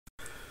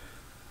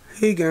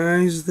Hey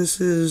guys, this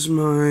is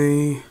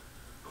one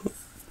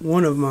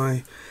of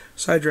my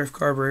side drive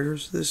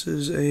carburetors. This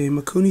is a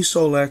Mikuni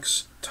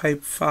Solex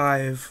Type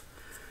 5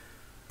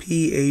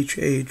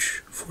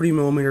 PHH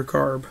 40mm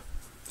carb.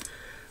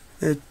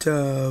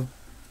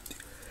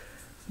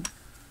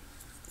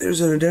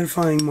 There's an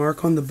identifying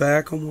mark on the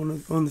back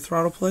on the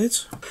throttle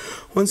plates.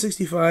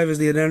 165 is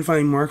the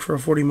identifying mark for a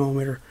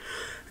 40mm.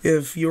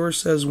 If yours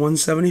says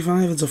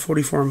 175, it's a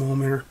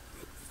 44mm.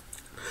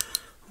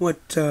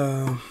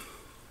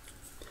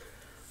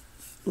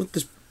 What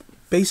this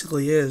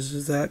basically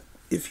is that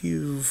if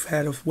you've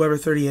had a Weber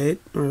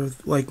 38, or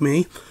like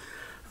me,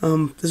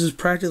 this is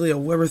practically a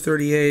Weber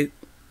 38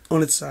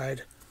 on its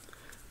side.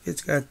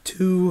 It's got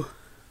two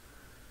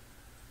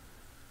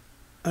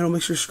idle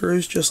mixture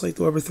screws just like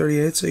the Weber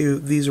 38, so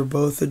these are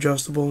both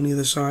adjustable on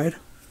either side.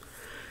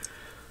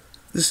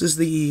 This is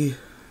the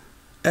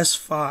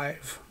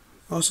S5,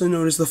 also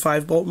known as the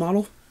 5-bolt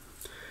model.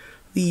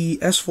 The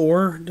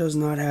S4 does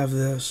not have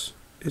this.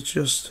 It's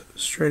just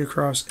straight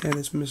across, and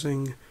it's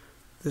missing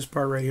this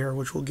part right here,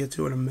 which we'll get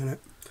to in a minute.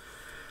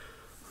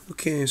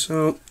 Okay,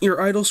 so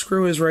your idle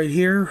screw is right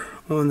here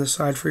on the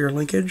side for your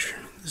linkage.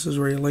 This is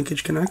where your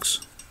linkage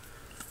connects.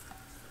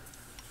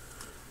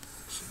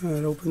 So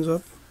it opens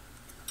up.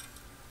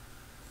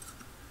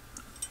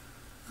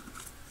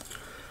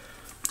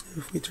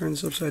 If we turn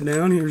this upside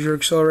down, here's your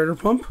accelerator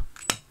pump.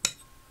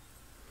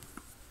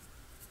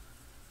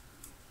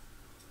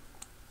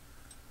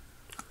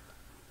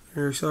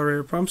 Your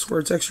accelerator pump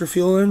squirts extra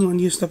fuel in when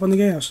you step on the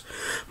gas.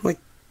 Like,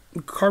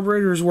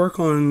 carburetors work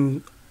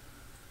on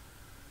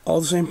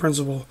all the same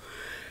principle.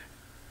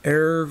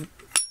 Air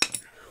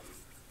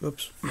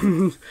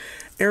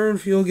and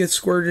fuel gets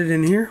squirted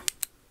in here.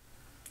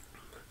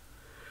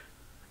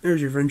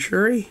 There's your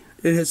venturi.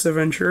 It hits the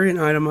venturi and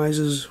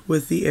itemizes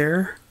with the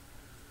air,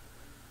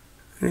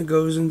 and it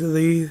goes into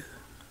the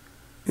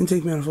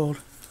intake manifold.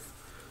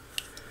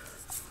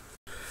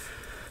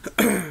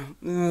 A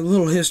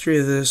little history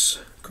of this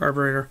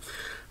carburetor.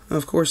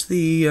 Of course,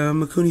 the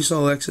Mikuni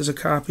Solex is a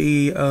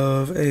copy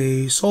of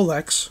a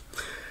Solex,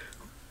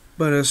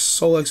 but a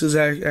Solex is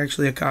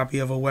actually a copy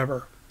of a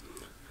Weber.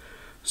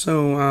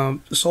 So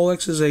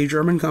Solex is a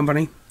German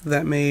company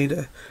that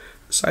made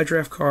side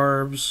draft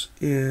carbs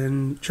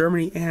in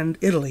Germany and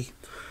Italy.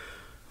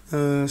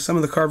 Some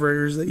of the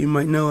carburetors that you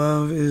might know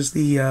of is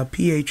the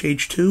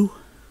PHH2,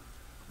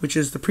 which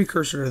is the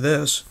precursor to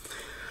this.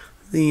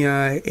 The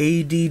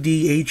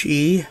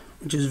ADDHE,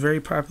 which is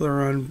very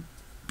popular on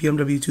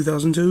BMW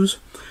 2002s.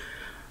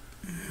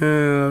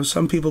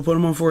 Some people put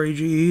them on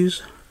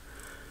 4AGEs.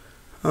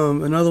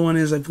 Another one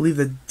is, I believe,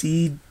 the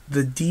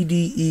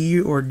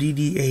DDE or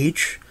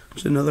DDH, which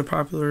is another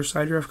popular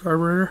side draft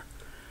carburetor.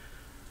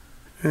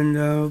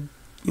 And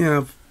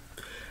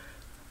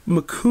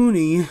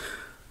Mikuni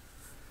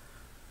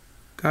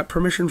got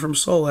permission from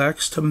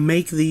Solex to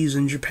make these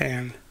in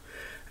Japan,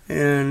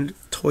 and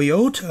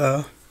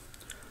Toyota,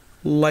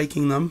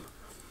 liking them.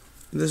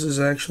 This is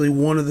actually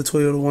one of the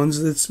Toyota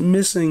ones that's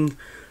missing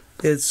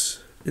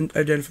its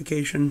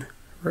identification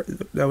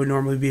that would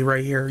normally be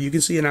right here. You can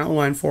see an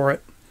outline for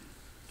it.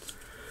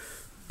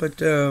 But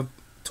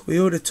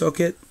Toyota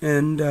took it,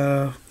 and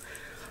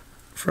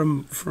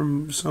from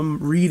some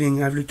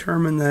reading, I've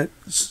determined that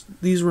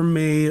these were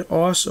made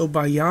also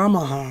by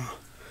Yamaha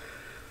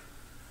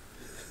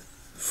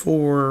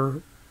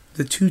for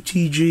the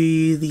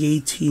 2TG, the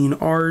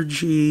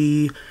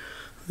 18RG,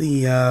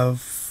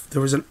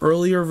 there was an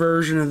earlier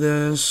version of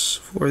this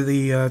for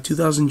the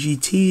 2000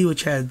 GT,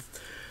 which had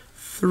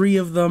 3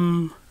 of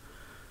them,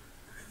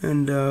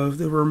 and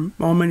they were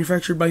all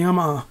manufactured by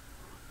Yamaha.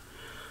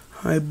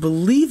 I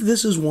believe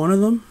this is one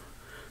of them.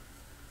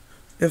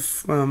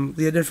 If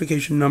the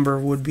identification number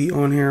would be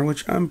on here,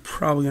 which I'm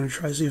probably going to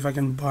try to see if I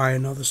can buy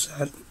another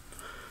set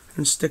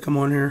and stick them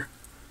on here.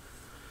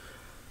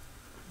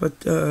 But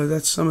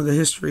that's some of the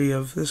history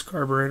of this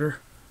carburetor.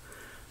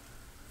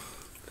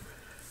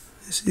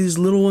 See these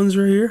little ones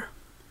right here?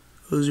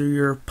 Those are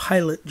your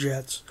pilot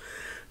jets.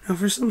 Now,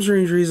 for some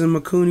strange reason,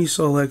 Mikuni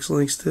Solex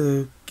likes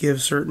to give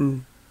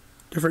certain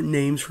different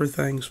names for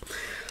things.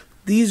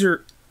 These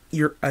are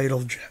your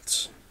idle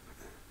jets.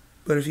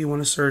 But if you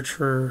want to search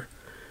for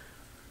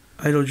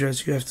idle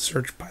jets, you have to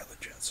search pilot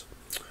jets.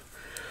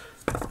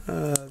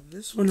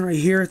 This one right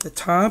here at the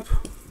top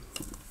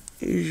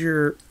is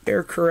your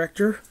air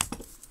corrector.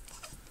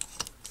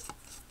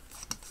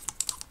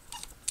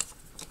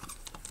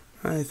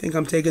 I think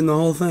I'm taking the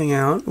whole thing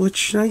out,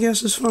 which I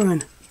guess is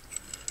fine.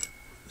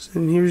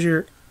 And here's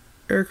your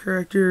air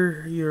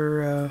corrector,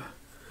 your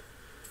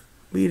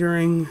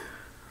metering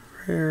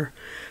here,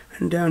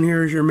 and down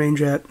here is your main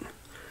jet.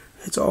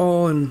 It's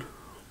all in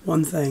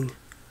one thing.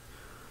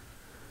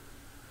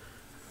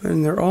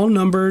 And they're all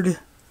numbered.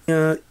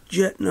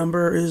 Jet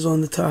number is on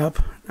the top.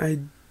 I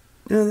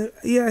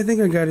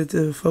think I got it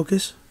to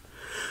focus.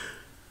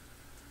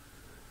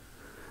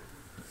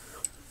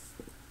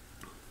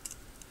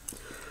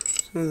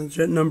 So the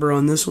jet number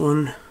on this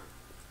one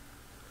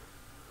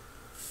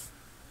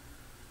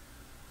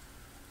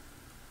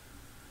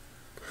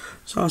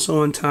It's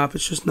also on top,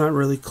 it's just not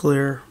really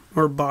clear,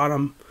 or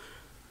bottom.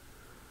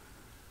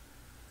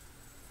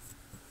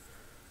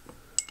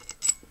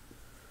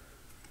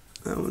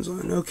 That one's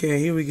on. Okay,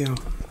 here we go.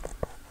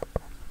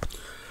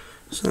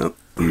 So,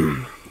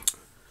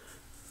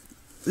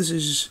 this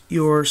is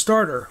your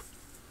starter,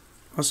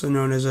 also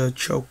known as a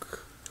choke.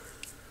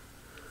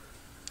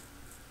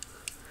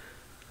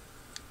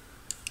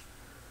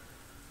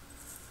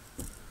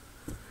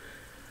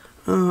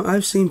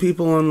 I've seen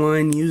people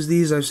online use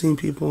these. I've seen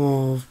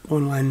people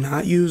online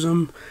not use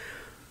them.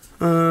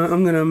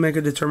 I'm going to make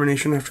a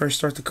determination after I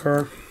start the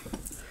car.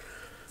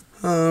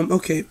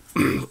 Okay.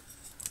 Let's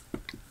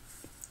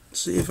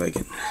see if I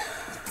can...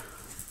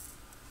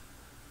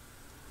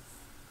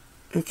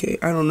 Okay,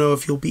 I don't know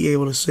if you'll be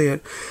able to see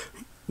it,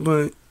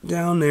 but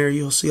down there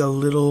you'll see a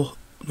little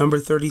number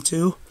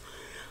 32.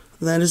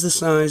 That is the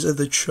size of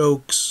the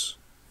chokes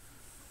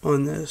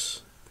on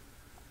this.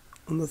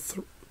 On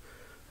the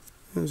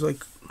there's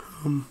like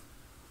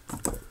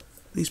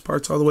these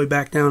parts all the way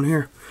back down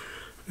here,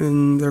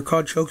 and they're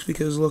called chokes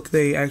because look,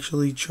 they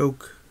actually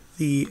choke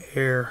the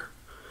air.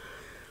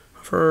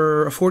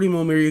 For a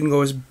 40mm, you can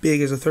go as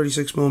big as a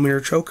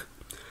 36mm choke.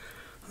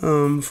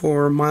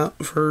 For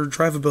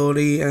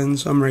drivability and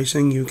some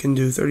racing, you can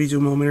do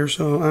 32mm.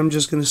 So I'm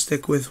just gonna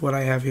stick with what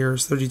I have here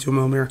is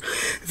 32mm.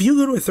 If you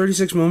go to a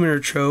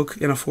 36mm choke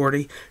in a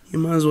 40, you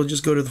might as well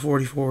just go to the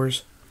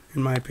 44s,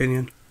 in my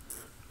opinion.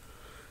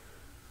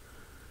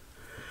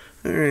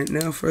 Alright,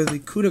 now for the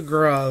coup de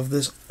grace of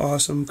this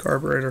awesome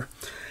carburetor.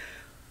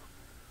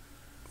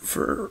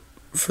 For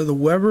the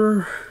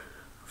Weber,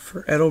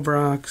 for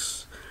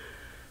Edelbrock's,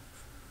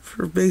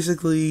 for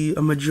basically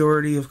a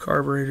majority of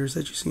carburetors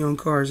that you see on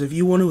cars, if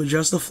you want to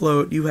adjust the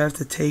float, you have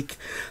to take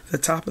the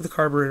top of the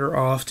carburetor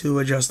off to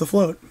adjust the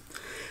float.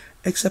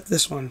 Except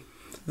this one.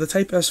 The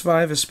Type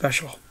S5 is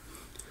special.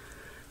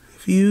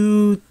 If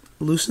you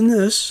loosen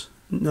this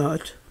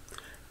nut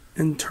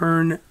and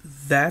turn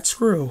that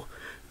screw,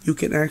 you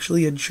can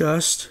actually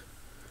adjust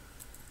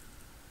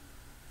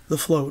the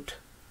float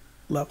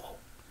level.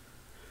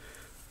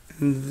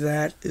 And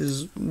that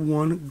is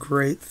one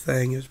great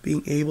thing, is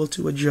being able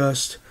to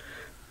adjust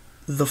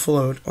the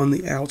float on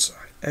the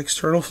outside.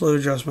 External float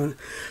adjustment.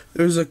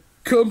 There's a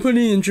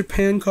company in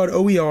Japan called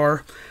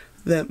OER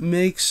that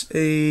makes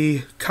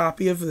a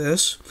copy of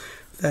this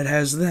that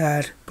has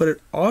that, but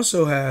it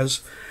also has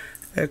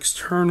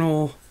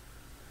external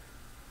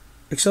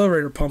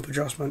accelerator pump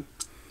adjustment,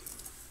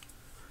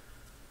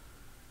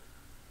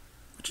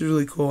 which is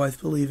really cool. I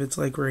believe it's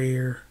like right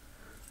here.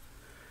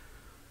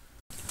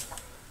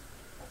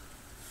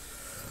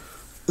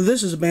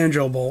 This is a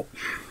banjo bolt,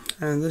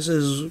 and this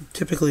is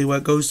typically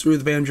what goes through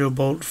the banjo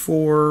bolt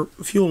for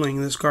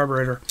fueling this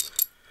carburetor.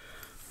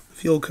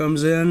 Fuel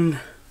comes in,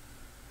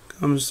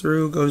 comes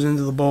through, goes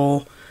into the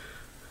bowl,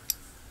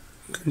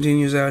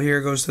 continues out here,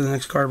 goes to the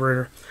next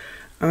carburetor.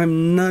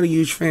 I'm not a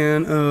huge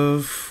fan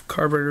of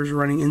carburetors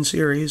running in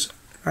series.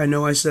 I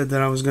know I said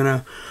that I was going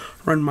to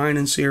run mine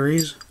in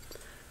series,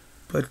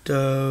 but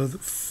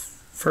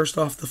first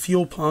off, the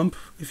fuel pump,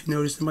 if you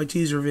noticed in my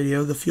teaser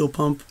video, the fuel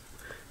pump,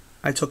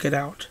 I took it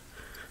out.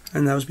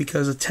 And that was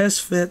because a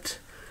test fit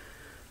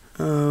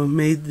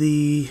made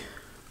the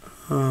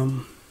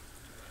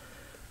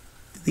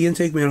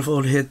intake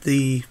manifold hit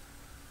the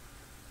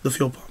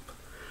fuel pump.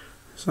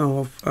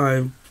 So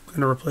I'm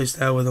going to replace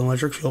that with an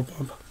electric fuel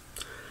pump.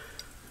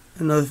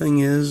 Another thing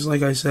is,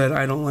 like I said,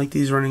 I don't like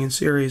these running in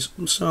series.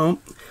 So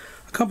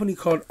a company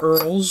called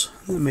Earls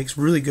that makes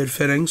really good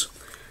fittings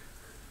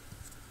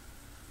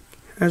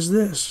has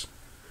this.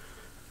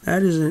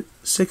 That is a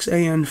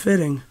 6AN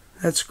fitting.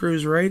 That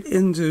screws right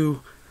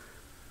into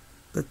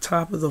the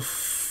top of the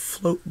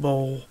float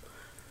bowl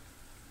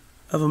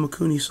of a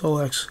Mikuni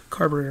Solex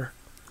carburetor.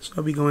 So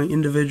I'll be going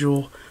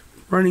individual,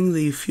 running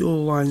the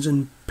fuel lines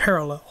in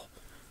parallel,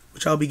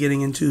 which I'll be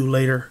getting into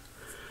later.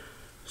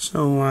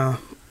 So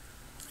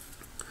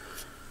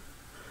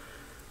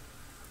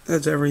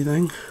that's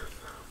everything.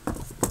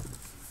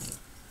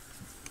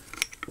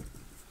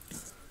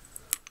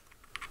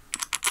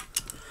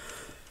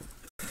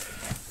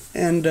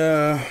 And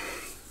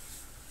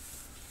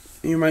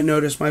you might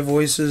notice my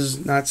voice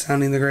is not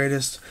sounding the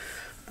greatest.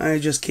 I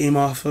just came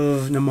off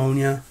of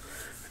pneumonia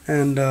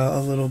and a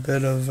little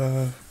bit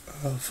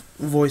of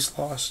voice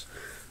loss.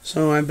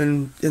 So I've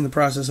been in the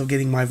process of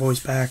getting my voice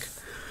back.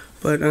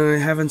 But I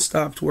haven't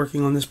stopped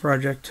working on this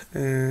project,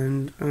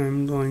 and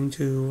I'm going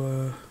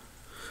to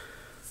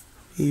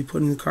be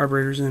putting the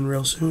carburetors in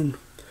real soon.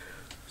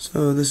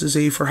 So this is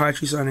A for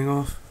Hachi signing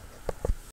off.